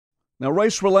Now,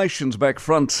 race relations back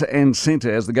front and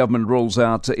centre as the government rolls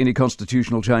out any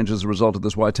constitutional change as a result of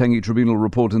this Waitangi Tribunal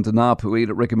report into Ngāpuhi.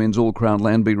 It recommends all Crown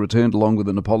land be returned along with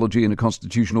an apology and a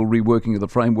constitutional reworking of the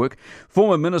framework.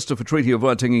 Former Minister for Treaty of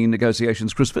Waitangi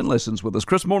negotiations, Chris Finlayson's with us.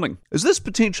 Chris, morning. Is this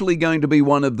potentially going to be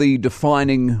one of the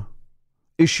defining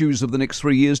issues of the next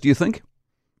 3 years, do you think?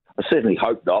 I certainly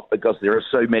hope not, because there are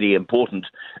so many important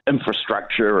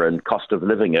infrastructure and cost of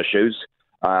living issues.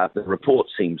 The report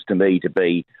seems to me to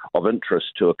be of interest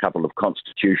to a couple of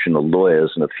constitutional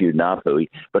lawyers and a few Ngāpuhi,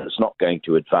 but it's not going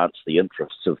to advance the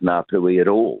interests of Ngāpuhi at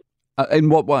all. In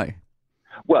what way?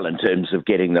 Well, in terms of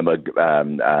getting them a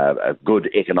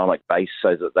good economic base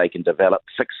so that they can develop,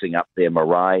 fixing up their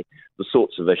marae, the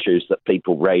sorts of issues that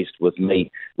people raised with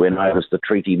me when I was the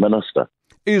treaty minister.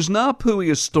 Is Ngāpuhi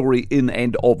a story in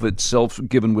and of itself,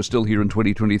 given we're still here in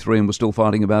 2023 and we're still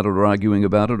fighting about it or arguing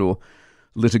about it or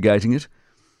litigating it?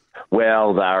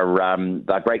 Well,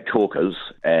 they're great talkers,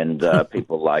 and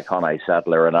people like Hone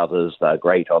Sadler and others, they're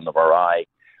great on the marae.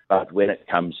 But when it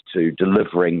comes to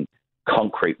delivering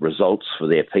concrete results for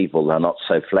their people, they're not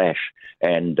so flash.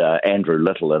 And Andrew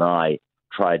Little and I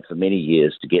tried for many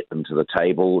years to get them to the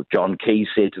table. John Key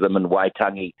said to them in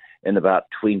Waitangi in about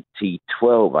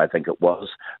 2012, I think it was,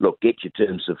 look, get your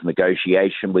terms of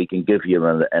negotiation. We can give you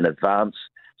an advance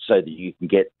so that you can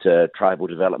get tribal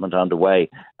development underway,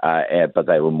 but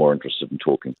they were more interested in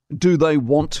talking. Do they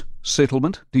want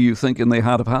settlement, do you think, in their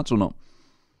heart of hearts or not?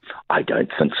 I don't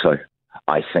think so.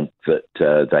 I think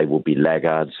that they will be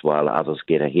laggards while others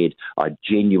get ahead. I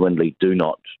genuinely do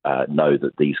not know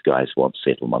that these guys want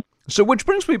settlement. So which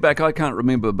brings me back, I can't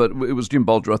remember, but it was Jim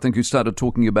Bolger, I think, who started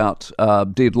talking about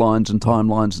deadlines and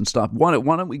timelines and stuff. Why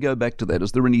don't we go back to that?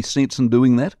 Is there any sense in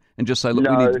doing that and just say, look,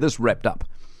 we need this wrapped up?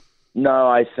 No,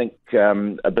 I think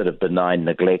a bit of benign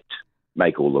neglect,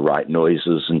 make all the right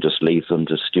noises and just leave them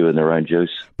to stew in their own juice.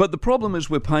 But the problem is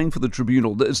we're paying for the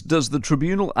tribunal. Does the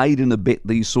tribunal aid and abet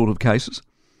these sort of cases?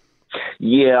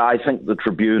 Yeah, I think the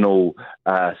tribunal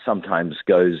sometimes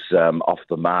goes off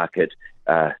the market.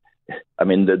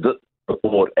 The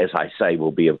report, as I say,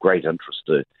 will be of great interest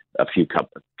to a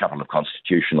couple of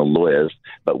constitutional lawyers,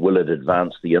 but will it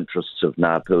advance the interests of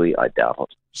Ngāpuhi? I doubt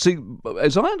it. See,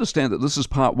 as I understand it, this is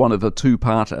part one of a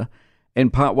two-parter,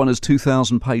 and part one is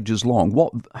 2,000 pages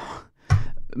long.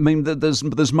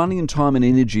 There's money and time and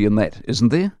energy in that, isn't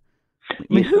there?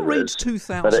 Yes, who reads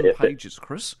 2,000 pages,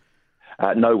 Chris?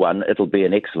 No one. It'll be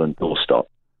an excellent doorstop.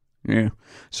 Yeah.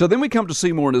 So then we come to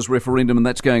Seymour and his referendum, and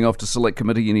that's going off to select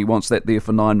committee, and he wants that there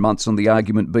for 9 months, and the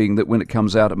argument being that when it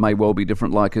comes out, it may well be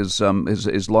different, like his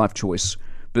life choice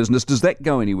business. Does that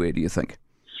go anywhere, do you think?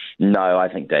 No, I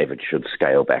think David should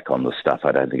scale back on the stuff.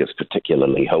 I don't think it's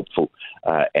particularly helpful,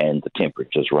 and the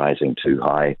temperature's rising too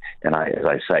high. And as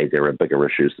I say, there are bigger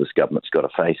issues this government's got to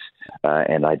face,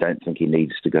 and I don't think he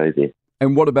needs to go there.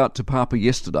 And what about Te Papa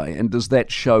yesterday? And does that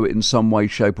show in some way,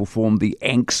 shape or form the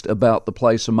angst about the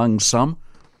place among some?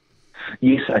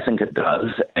 Yes, I think it does.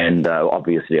 And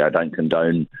obviously I don't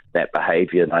condone that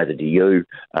behaviour, neither do you.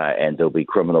 And there'll be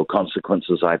criminal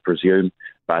consequences, I presume.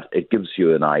 But it gives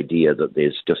you an idea that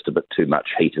there's just a bit too much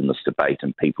heat in this debate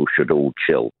and people should all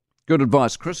chill. Good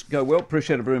advice, Chris. Go well.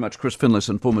 Appreciate it very much. Chris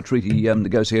Finlayson, former Treaty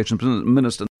Negotiations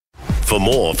Minister. For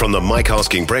more from the Mike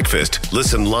Hosking Breakfast,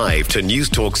 listen live to News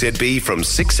Talk ZB from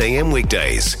 6 a.m.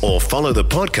 weekdays or follow the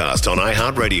podcast on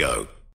iHeartRadio.